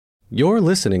You're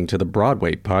listening to the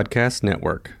Broadway Podcast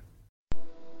Network.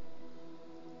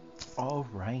 All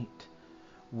right.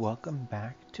 Welcome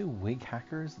back to Wig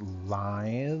Hackers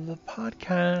Live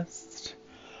Podcast.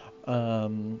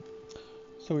 So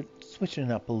we're switching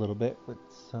it up a little bit with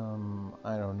some,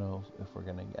 I don't know if we're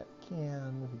going to get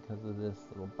canned because of this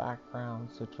little background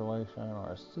situation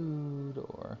or sued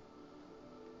or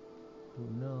who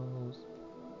knows.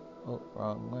 Oh,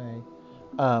 wrong way.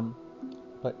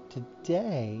 But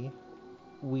today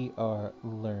we are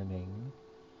learning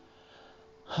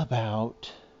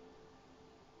about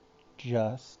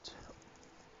just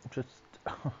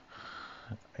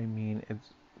I mean,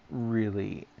 it's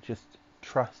really just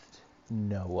trust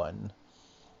no one.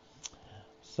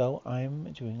 So I'm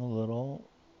doing a little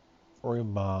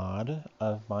remod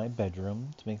of my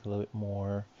bedroom to make it a little bit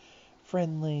more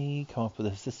friendly, come up with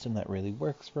a system that really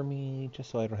works for me, just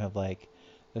so I don't have like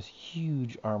this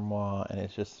huge armoire and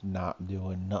it's just not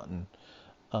doing nothing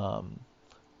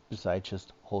besides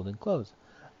just holding clothes.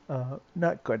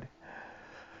 Not good.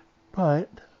 But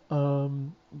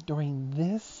during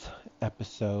this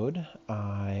episode,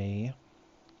 I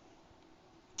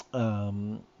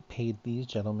paid these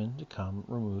gentlemen to come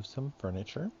remove some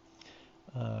furniture.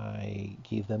 I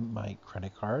gave them my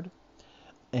credit card,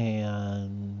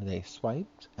 and they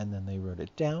swiped, and then they wrote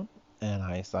it down, and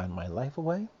I signed my life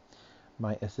away.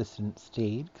 My assistant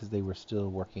stayed because they were still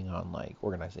working on like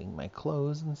organizing my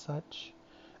clothes and such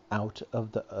out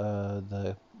of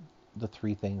the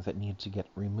three things that need to get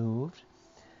removed.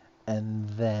 And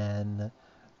then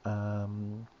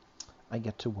I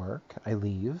get to work, I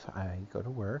leave, I go to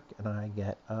work, and I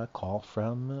get a call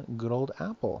from good old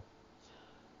Apple.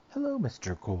 Hello,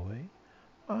 Mr. Coy.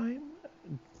 I'm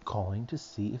calling to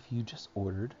see if you just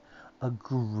ordered a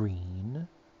green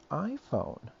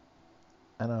iPhone.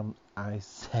 And I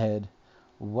said,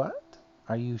 what?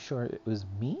 Are you sure it was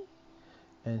me?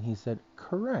 And he said,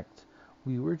 correct.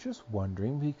 We were just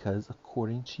wondering because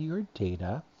according to your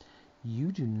data,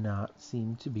 you do not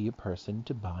seem to be a person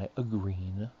to buy a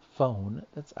green phone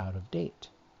that's out of date.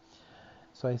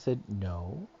 So I said,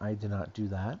 no, I did not do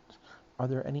that. Are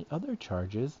there any other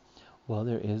charges? Well,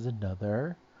 there is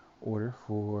another order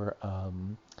for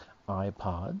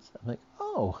iPods. I'm like,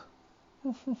 oh,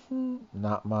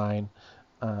 not mine.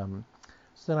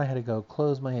 So then I had to go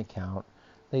close my account.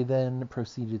 They then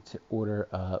proceeded to order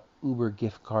a Uber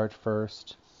gift card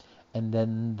first, and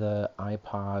then the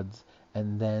iPods,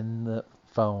 and then the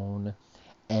phone,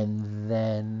 and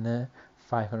then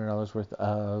 $500 worth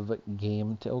of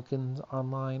game tokens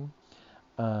online.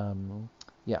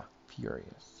 Yeah,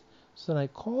 furious. So then I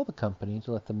call the company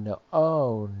to let them know,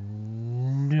 oh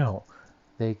no,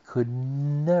 they could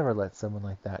never let someone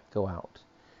like that go out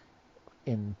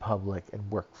in public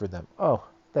and work for them. Oh,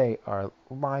 they are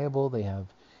liable. They have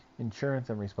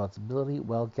insurance and responsibility.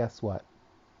 Well, guess what?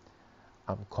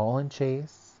 I'm calling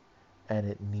Chase, and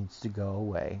it needs to go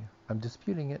away. I'm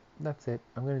disputing it. That's it.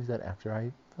 I'm going to do that after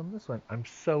I film this one. I'm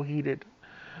so heated.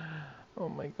 Oh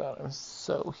my God, I'm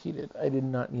so heated. I did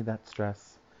not need that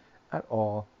stress at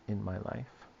all in my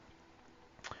life.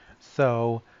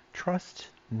 So, trust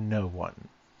no one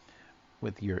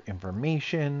with your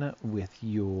information, with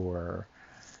your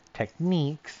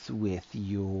techniques, with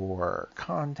your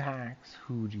contacts.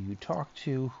 Who do you talk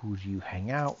to? Who do you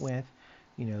hang out with?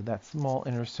 You know, that small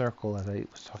inner circle, as I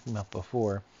was talking about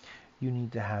before, you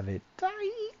need to have it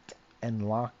tight and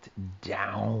locked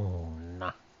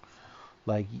down.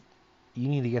 Like, you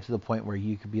need to get to the point where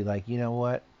you could be like, you know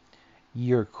what?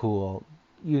 You're cool.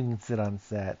 You can sit on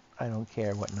set. I don't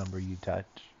care what number you touch.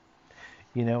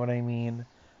 You know what I mean?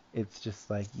 It's just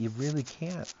like, you really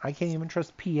can't. I can't even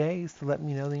trust PAs to let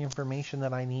me know the information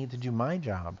that I need to do my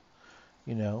job.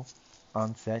 You know,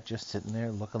 on set, just sitting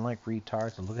there looking like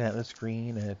retards and looking at the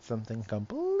screen, and it's something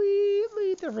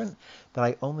completely different that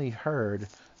I only heard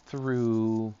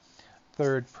through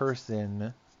third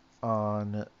person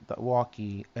on the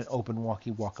walkie, an open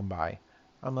walkie walking by.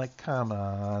 I'm like, come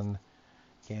on.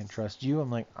 Can't trust you. I'm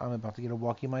like, I'm about to get a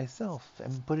walkie myself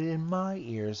and put it in my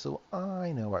ears so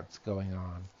I know what's going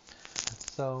on.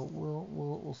 So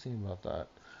we'll see about that.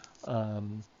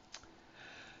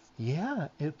 Yeah,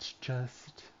 it's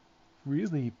just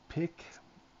really pick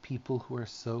people who are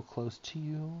so close to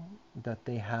you that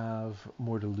they have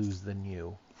more to lose than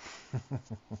you.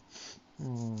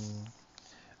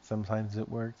 Sometimes it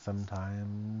works,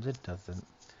 sometimes it doesn't.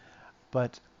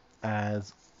 But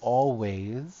as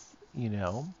always, you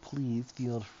know, please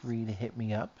feel free to hit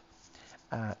me up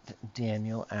at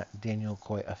Daniel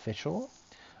Coy Official.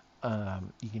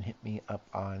 You can hit me up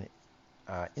on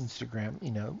Instagram,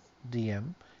 you know,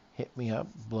 DM, hit me up,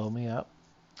 blow me up.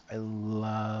 I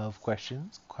love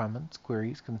questions, comments,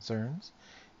 queries, concerns.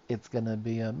 It's going to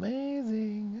be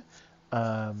amazing.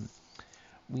 We'll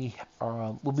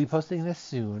be posting this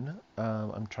soon.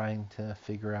 I'm trying to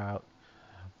figure out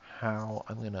how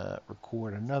I'm going to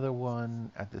record another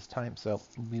one at this time, so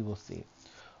we will see.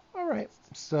 All right,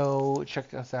 so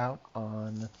check us out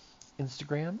on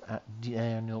Instagram at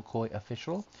Daniel Coy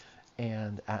Official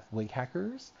and at Wig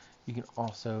Hackers. You can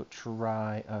also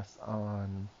try us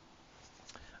on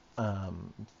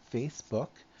Facebook,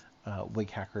 Wig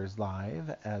Hackers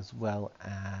Live, as well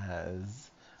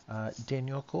as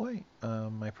Daniel Coy,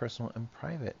 my personal and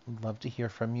private. Love to hear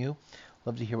from you.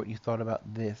 Love to hear what you thought about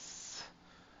this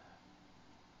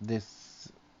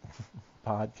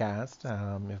podcast,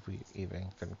 if we even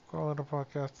can call it a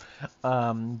podcast.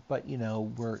 But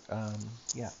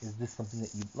is this something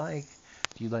that you'd like?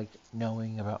 Do you like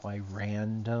knowing about my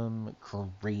random,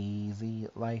 crazy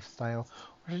lifestyle?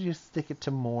 Or should you stick it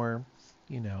to more,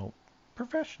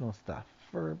 professional stuff,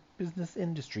 or business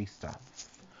industry stuff,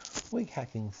 wig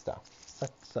hacking stuff,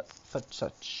 such.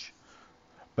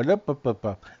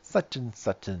 Such and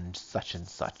such and such and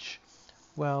such.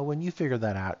 Well, when you figure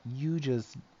that out, you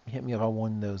just hit me up on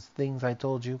one of those things I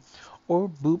told you, or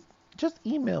boop, just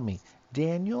email me,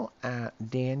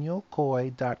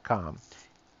 daniel@danielcoy.com.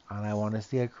 And I want to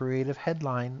see a creative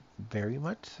headline, very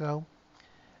much so.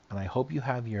 And I hope you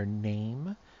have your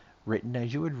name written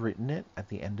as you would written it at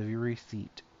the end of your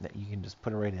receipt, that you can just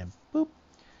put it right in. Boop.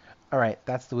 All right,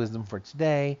 that's the wisdom for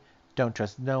today. Don't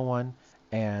trust no one,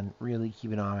 and really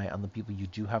keep an eye on the people you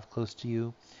do have close to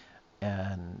you,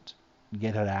 and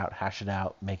get it out, hash it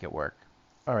out, make it work.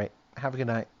 All right, have a good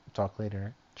night. Talk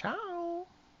later. Ciao.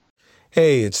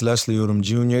 Hey, it's Leslie Odom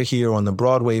Jr. here on the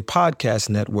Broadway Podcast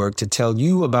Network to tell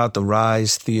you about the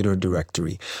Rise Theater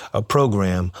Directory, a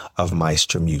program of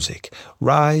Maestro Music.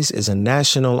 Rise is a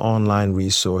national online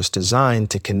resource designed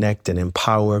to connect and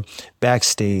empower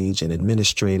backstage and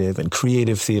administrative and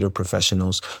creative theater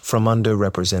professionals from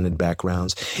underrepresented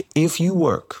backgrounds. If you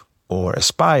work or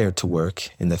aspire to work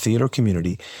in the theater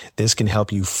community, this can help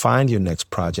you find your next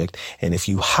project. And if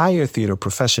you hire theater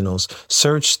professionals,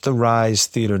 search the Rise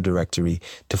Theater Directory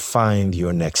to find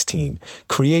your next team.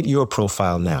 Create your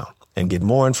profile now and get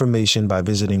more information by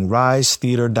visiting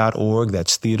risetheater.org.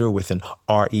 That's theater with an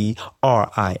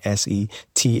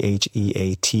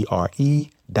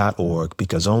RERISETHEATRE.org,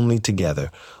 because only together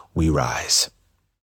we rise.